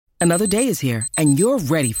Another day is here, and you're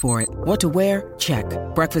ready for it. What to wear? Check.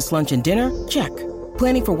 Breakfast, lunch, and dinner? Check.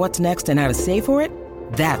 Planning for what's next and how to save for it?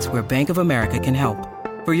 That's where Bank of America can help.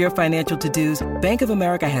 For your financial to-dos, Bank of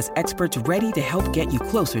America has experts ready to help get you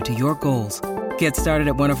closer to your goals. Get started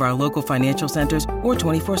at one of our local financial centers or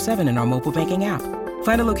 24/7 in our mobile banking app.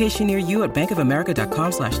 Find a location near you at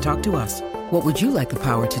bankofamerica.com/talktous. What would you like the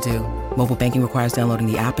power to do? Mobile banking requires downloading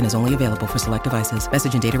the app and is only available for select devices.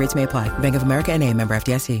 Message and data rates may apply. Bank of America N.A., member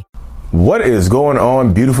FDIC. What is going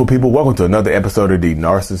on, beautiful people? Welcome to another episode of the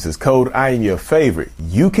Narcissist Code. I am your favorite.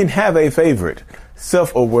 You can have a favorite.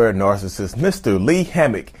 Self-aware narcissist, Mr. Lee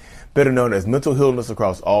Hammock, better known as Mental Illness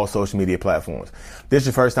across all social media platforms. This is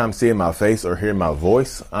your first time seeing my face or hearing my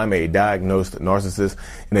voice. I'm a diagnosed narcissist,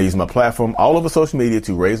 and I use my platform all over social media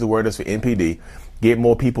to raise awareness for NPD, get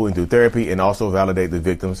more people into therapy, and also validate the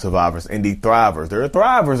victims, survivors, and the thrivers. There are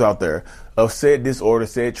thrivers out there of said disorder,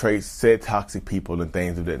 said traits, said toxic people, and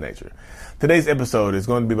things of that nature. Today's episode is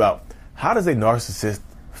going to be about how does a narcissist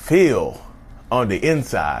feel on the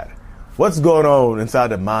inside? What's going on inside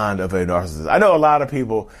the mind of a narcissist? I know a lot of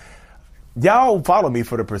people, y'all follow me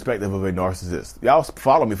for the perspective of a narcissist. Y'all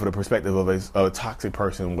follow me for the perspective of a toxic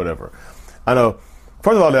person, whatever. I know.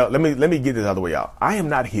 First of all, let me get this out of the way, y'all. I am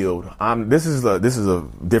not healed. This is a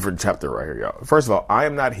different chapter right here, y'all. First of all, I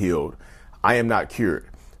am not healed. I am not cured.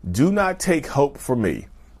 Do not take hope from me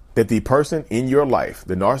that the person in your life,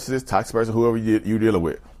 the narcissist, toxic person, whoever you're dealing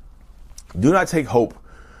with, do not take hope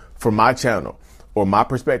from my channel or my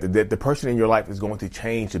perspective that the person in your life is going to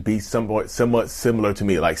change to be somewhat similar to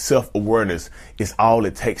me. Like self-awareness is all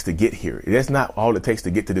it takes to get here. That's not all it takes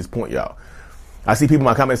to get to this point, y'all. I see people in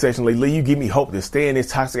my comment section like, Lee, you give me hope to stay in this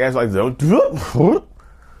toxic ass like, don't.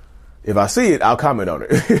 If I see it, I'll comment on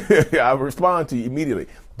it. I'll respond to you immediately.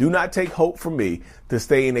 Do not take hope from me to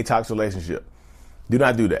stay in a toxic relationship. Do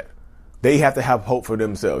not do that. They have to have hope for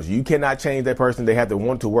themselves. You cannot change that person. They have to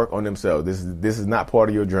want to work on themselves. This is not part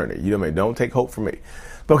of your journey. You know what I mean? Don't take hope from me.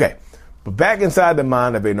 But okay. But back inside the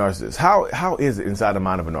mind of a narcissist. How is it inside the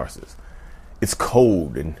mind of a narcissist? It's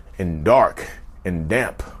cold and dark and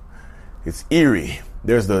damp. It's eerie.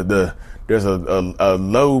 There's some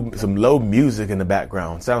low music in the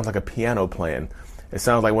background. Sounds like a piano playing. It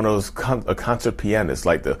sounds like one of those a concert pianists,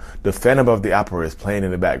 like the Phantom of the Opera is playing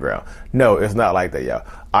in the background. No, it's not like that, y'all.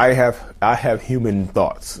 I have human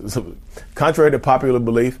thoughts. So, contrary to popular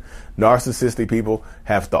belief, narcissistic people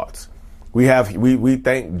have thoughts. We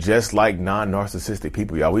think just like non-narcissistic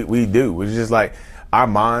people, y'all. We do. It's just like our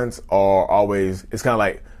minds are always. It's kind of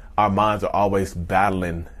like our minds are always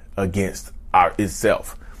battling against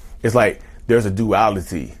itself. It's like there's a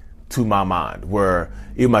duality to my mind where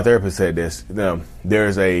even my therapist said this.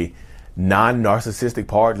 There's a non-narcissistic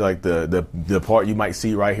part, like the part you might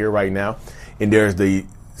see right here, right now, and there's the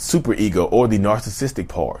super ego or the narcissistic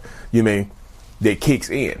part. You mean that kicks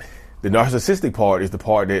in. The narcissistic part is the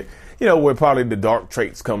part that where probably the dark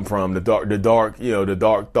traits come from, the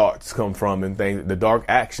dark thoughts come from, and things, the dark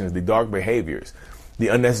actions, the dark behaviors, the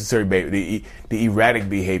unnecessary behavior, the erratic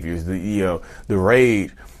behaviors, the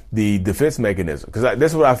rage, the defense mechanism. Because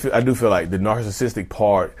that's what I do feel like the narcissistic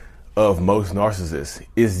part of most narcissists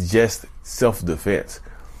is just self-defense.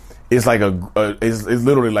 It's like it's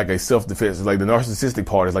literally like a self-defense. It's like the narcissistic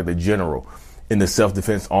part is like the general in the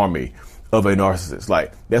self-defense army of a narcissist.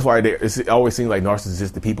 Like that's why it always seems like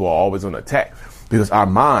narcissistic people are always on attack, because our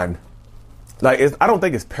mind, like I don't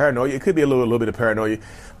think it's paranoia. It could be a little bit of paranoia,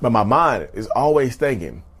 but my mind is always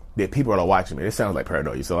thinking that people are watching me. It sounds like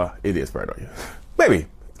paranoia, so it is paranoia. Maybe.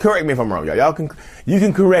 Correct me if I'm wrong, y'all. You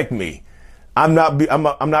can correct me. I'm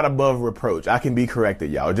not above reproach. I can be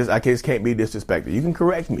corrected, y'all. I just can't be disrespected. You can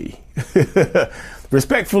correct me.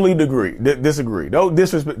 Respectfully disagree.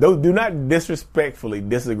 Do not disrespectfully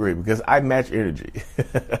disagree, because I match energy.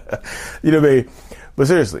 You know what I mean? But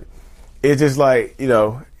seriously, it's just like,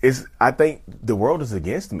 I think the world is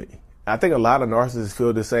against me. I think a lot of narcissists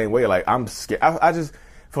feel the same way. Like I'm scared. I just,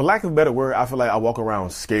 for lack of a better word, I feel like I walk around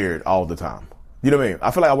scared all the time. You know what I mean? I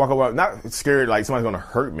feel like I walk around not scared like somebody's gonna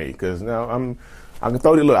hurt me, because I can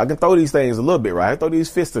throw these things a little bit, right? I throw these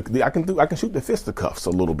I can shoot the fisticuffs a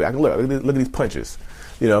little bit. I can look at these punches.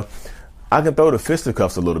 I can throw the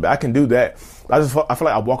fisticuffs a little bit. I can do that. I feel like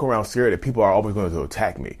I walk around scared that people are always going to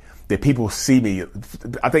attack me. That people see me.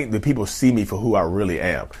 I think that people see me for who I really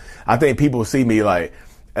am. I think people see me like.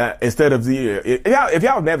 Instead of if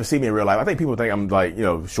y'all never see me in real life, I think people think I'm like,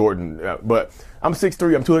 short but I'm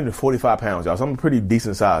 6'3", I'm 245 pounds, y'all. So I'm a pretty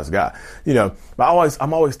decent sized guy, but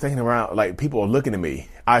I'm always thinking around, like people are looking at me.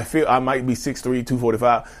 I feel I might be 6'3",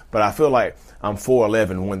 245, but I feel like I'm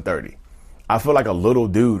 4'11", 130. I feel like a little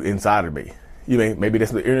dude inside of me. You mean maybe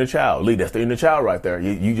that's the inner child. Lee, that's the inner child right there.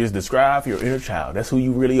 You just describe your inner child. That's who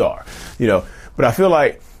you really are. But I feel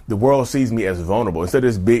like the world sees me as vulnerable. Instead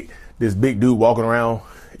of this big dude walking around,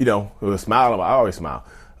 with a smile, I always smile.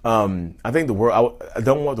 I think I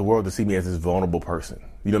don't want the world to see me as this vulnerable person.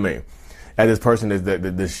 You know what I mean? As this person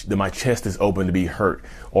that my chest is open to be hurt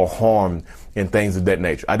or harmed and things of that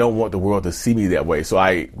nature. I don't want the world to see me that way. So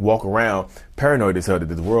I walk around paranoid as hell that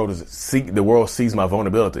the world sees my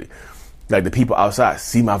vulnerability. Like the people outside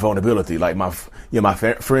see my vulnerability. Like my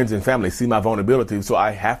friends and family see my vulnerability. So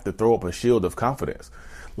I have to throw up a shield of confidence.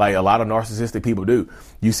 Like a lot of narcissistic people do.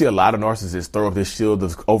 You see a lot of narcissists throw up this shield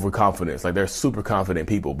of overconfidence. Like they're super confident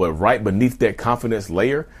people. But right beneath that confidence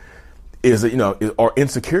layer are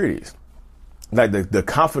insecurities. Like the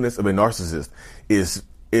confidence of a narcissist is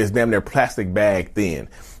damn near plastic bag thin.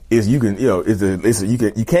 It's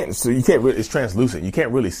translucent. You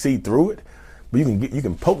can't really see through it, but you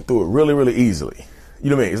can poke through it really, really easily. You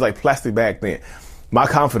know what I mean? It's like plastic bag thin. My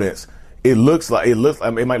confidence, it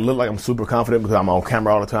might look like I'm super confident because I'm on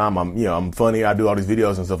camera all the time. I'm funny. I do all these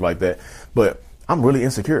videos and stuff like that, but I'm really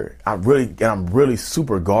insecure. I'm really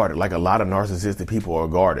super guarded. Like a lot of narcissistic people are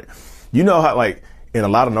guarded. You know how and a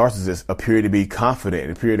lot of narcissists appear to be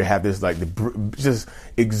confident, appear to have this just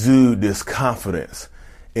exude this confidence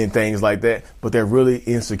in things like that, but they're really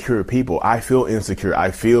insecure people. I feel insecure.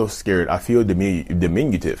 I feel scared. I feel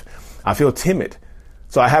diminutive. I feel timid.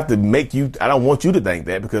 So I have to I don't want you to think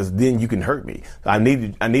that because then you can hurt me. I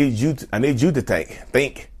need you to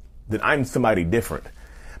think that I'm somebody different.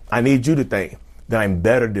 I need you to think that I'm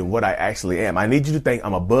better than what I actually am. I need you to think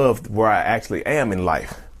I'm above where I actually am in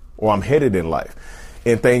life or I'm headed in life.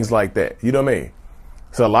 And things like that. You know what I mean?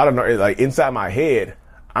 So a lot of inside my head,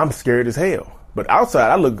 I'm scared as hell. But outside,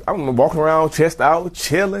 I'm walking around chest out,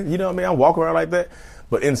 chilling. You know what I mean? I'm walking around like that.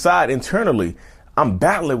 But internally, I'm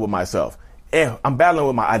battling with myself. And I'm battling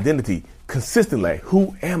with my identity consistently.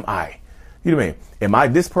 Who am I? You know what I mean? Am I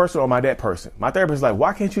this person or am I that person? My therapist is like,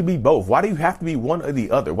 why can't you be both? Why do you have to be one or the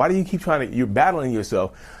other? Why do you keep you're battling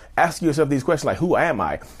yourself? Ask yourself these questions like, who am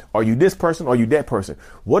I? Are you this person or are you that person?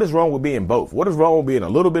 What is wrong with being both? What is wrong with being a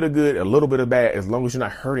little bit of good, a little bit of bad, as long as you're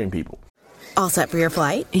not hurting people? All set for your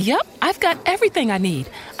flight? Yep, I've got everything I need.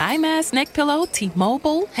 Eye mask, neck pillow,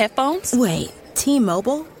 T-Mobile, headphones. Wait,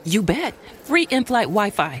 T-Mobile? You bet. Free in-flight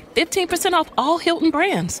Wi-Fi. 15% off all Hilton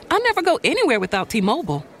brands. I never go anywhere without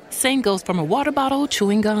T-Mobile. Same goes from a water bottle,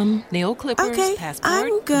 chewing gum, nail clippers, okay, passport.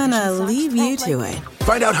 I'm gonna leave you to it.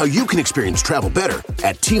 Find out how you can experience travel better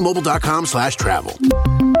at T-Mobile.com/travel.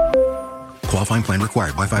 Qualifying plan required.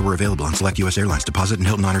 Wi-Fi were available on select U.S. airlines. Deposit and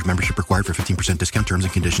Hilton Honors membership required for 15% discount. Terms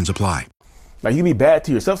and conditions apply. Like, you can be bad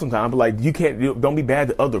to yourself sometimes, but don't be bad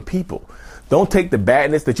to other people. Don't take the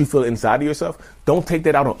badness that you feel inside of yourself. Don't take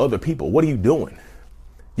that out on other people. What are you doing?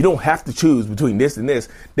 You don't have to choose between this and this.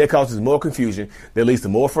 That causes more confusion. That leads to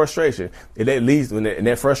more frustration. And that leads in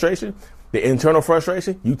that frustration, the internal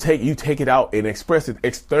frustration, you take it out and express it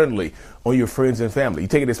externally on your friends and family. You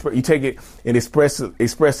take it and express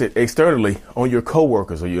it externally on your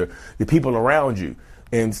coworkers or the people around you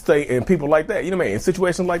and people like that. You know what I mean? In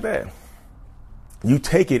situations like that, you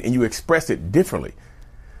take it and you express it differently.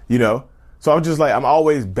 So I'm just I'm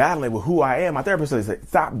always battling with who I am. My therapist says,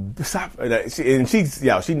 stop. And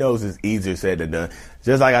she knows it's easier said than done.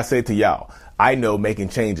 Just like I said to y'all, I know making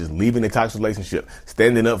changes, leaving a toxic relationship,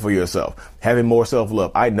 standing up for yourself, having more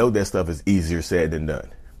self-love. I know that stuff is easier said than done.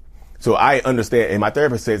 So I understand. And my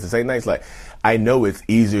therapist says the same thing. It's like, I know it's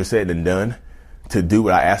easier said than done to do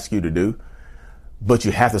what I ask you to do, but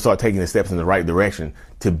you have to start taking the steps in the right direction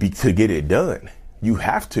to get it done. You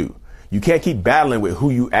have to. You can't keep battling with who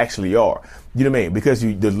you actually are. You know what I mean? Because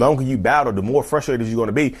the longer you battle, the more frustrated you're going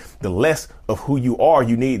to be, the less of who you are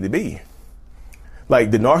you need to be.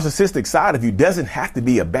 Like, the narcissistic side of you doesn't have to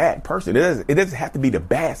be a bad person. It doesn't have to be the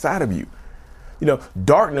bad side of you.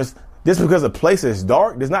 Darkness, just because a place is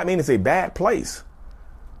dark does not mean it's a bad place.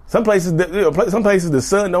 Some places the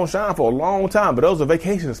sun don't shine for a long time, but those are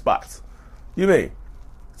vacation spots. You know what I mean?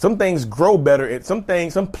 Some things grow better. Some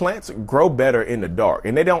plants grow better in the dark,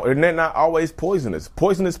 and they're not always poisonous.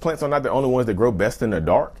 Poisonous plants are not the only ones that grow best in the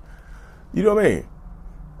dark. You know what I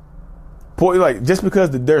mean? Just because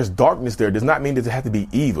there's darkness there does not mean that it has to be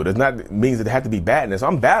evil. Does not mean that it has to be badness.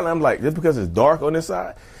 I'm battling. I'm like, just because it's dark on this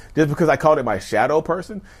side, just because I called it my shadow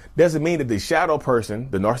person, doesn't mean that the shadow person,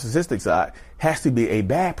 the narcissistic side, has to be a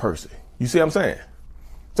bad person. You see what I'm saying?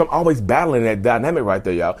 So I'm always battling that dynamic right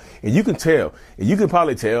there, y'all. And you can tell, and you can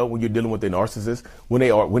probably tell when you're dealing with a narcissist,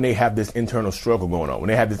 when they have this internal struggle going on, when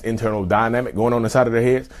they have this internal dynamic going on inside of their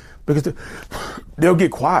heads, because they'll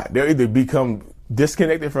get quiet. They'll either become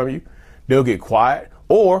disconnected from you, they'll get quiet,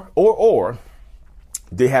 or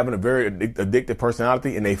they have a very addictive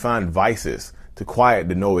personality, and they find vices to quiet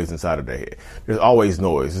the noise inside of their head. There's always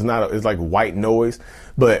noise. It's like white noise,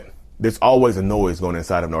 but there's always a noise going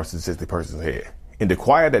inside of a narcissistic person's head. And to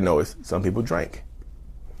quiet that noise, some people drink.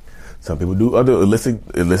 Some people do other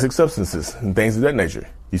illicit substances and things of that nature.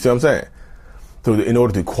 You see what I'm saying? So in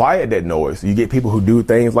order to quiet that noise, you get people who do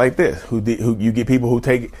things like this. You get people who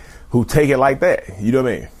take it like that. You know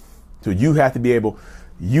what I mean? So you have to be able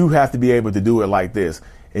to do it like this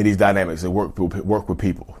in these dynamics and work with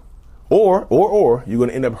people. Or you're going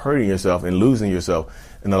to end up hurting yourself and losing yourself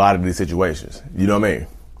in a lot of these situations. You know what I mean?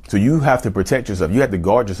 So you have to protect yourself. You have to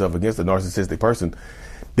guard yourself against a narcissistic person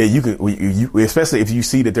that especially if you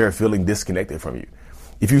see that they're feeling disconnected from you.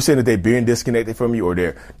 If you see that they're being disconnected from you or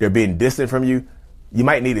they're being distant from you, you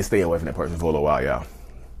might need to stay away from that person for a little while, y'all.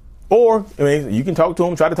 Or, I mean, you can talk to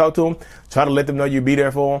them, try to let them know you'll be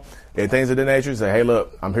there for them and things of that nature. Say, hey,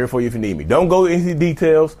 look, I'm here for you if you need me. Don't go into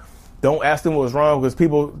details. Don't ask them what's wrong, because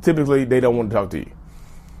people typically, they don't want to talk to you.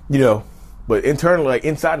 You know, but internally, like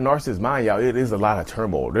inside the narcissist's mind, y'all, it is a lot of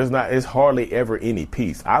turmoil. It's hardly ever any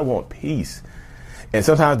peace. I want peace. And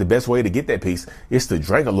sometimes the best way to get that peace is to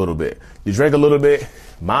drink a little bit. You drink a little bit,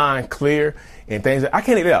 mind clear, and things that I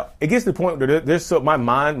can't even out. It gets to the point where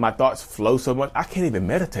my thoughts flow so much, I can't even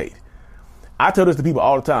meditate. I tell this to people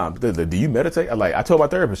all the time. Do you meditate? I told my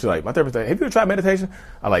therapist, have you ever tried meditation?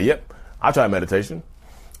 I'm like, yep, I tried meditation.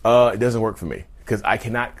 It doesn't work for me because I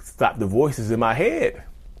cannot stop the voices in my head.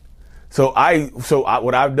 So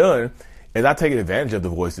what I've done is I take advantage of the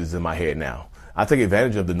voices in my head now. I take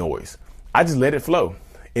advantage of the noise. I just let it flow.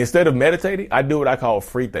 Instead of meditating, I do what I call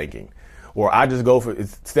free thinking. Or I just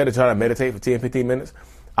instead of trying to meditate for 10, 15 minutes,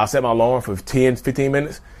 I'll set my alarm for 10, 15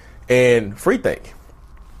 minutes and free think.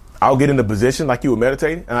 I'll get in a position like you were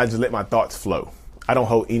meditating, and I just let my thoughts flow. I don't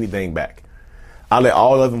hold anything back. I let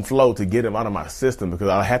all of them flow to get them out of my system, because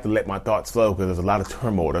I have to let my thoughts flow because there's a lot of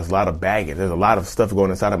turmoil. There's a lot of baggage. There's a lot of stuff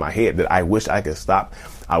going inside of my head that I wish I could stop.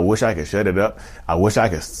 I wish I could shut it up. I wish I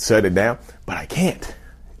could shut it down, but I can't.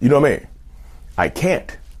 You know what I mean? I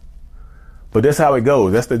can't. But that's how it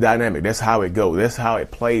goes. That's the dynamic. That's how it goes. That's how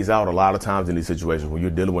it plays out a lot of times in these situations when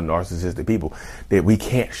you're dealing with narcissistic people, that we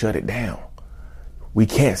can't shut it down. We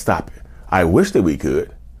can't stop it. I wish that we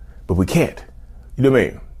could, but we can't. You know what I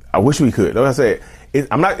mean? I wish we could. Like I said,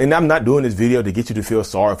 I'm not doing this video to get you to feel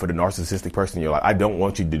sorry for the narcissistic person in your life. I don't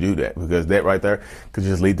want you to do that, because that right there could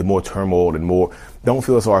just lead to more turmoil and more. Don't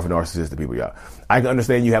feel sorry for narcissistic people, y'all. I can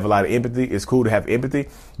understand you have a lot of empathy. It's cool to have empathy,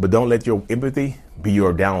 but don't let your empathy be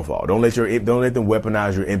your downfall. Don't let them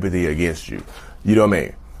weaponize your empathy against you. You know what I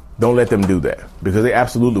mean? Don't let them do that, because they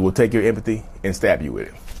absolutely will take your empathy and stab you with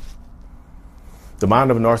it. The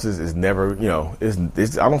mind of a narcissist is never, I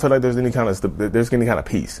don't feel like there's any kind of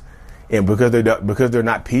peace. And because they're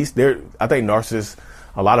not peace, I think narcissists,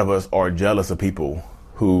 a lot of us are jealous of people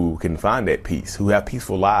who can find that peace, who have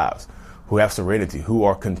peaceful lives, who have serenity, who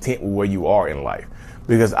are content with where you are in life.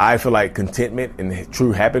 Because I feel like contentment and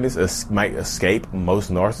true happiness might escape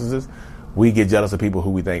most narcissists. We get jealous of people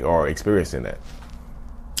who we think are experiencing that.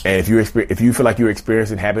 And if you feel like you're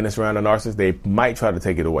experiencing happiness around a narcissist, they might try to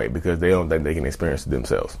take it away because they don't think they can experience it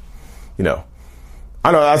themselves. You know,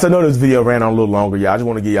 I know this video ran on a little longer. Yeah, I just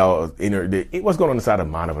want to give y'all what's going on inside the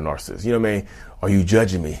mind of a narcissist. You know what I mean? Are you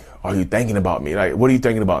judging me? Are you thinking about me? Like, what are you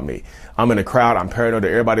thinking about me? I'm in a crowd. I'm paranoid that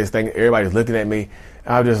everybody's looking at me.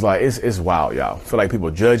 I'm just like, it's wild, y'all. I feel like people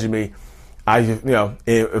judging me.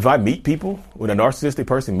 If I meet people, when a narcissistic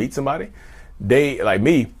person meets somebody, they, like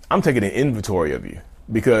me, I'm taking an inventory of you.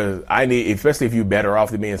 Because especially if you're better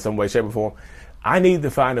off than me in some way, shape, or form, I need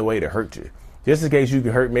to find a way to hurt you. Just in case you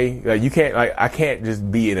can hurt me. I can't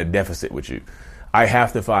just be in a deficit with you. I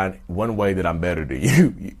have to find one way that I'm better than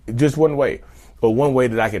you. Just one way. Or one way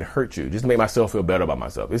that I can hurt you. Just to make myself feel better about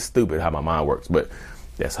myself. It's stupid how my mind works, but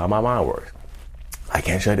that's how my mind works. I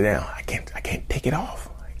can't shut it down. I can't take it off.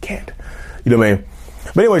 I can't. You know what I mean?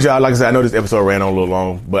 But anyways, y'all, like I said, I know this episode ran on a little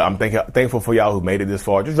long, but I'm thankful for y'all who made it this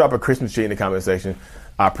far. Just drop a Christmas tree in the comment section.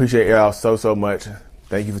 I appreciate y'all so much.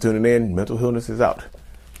 Thank you for tuning in. Mental Illness is out.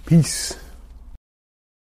 Peace.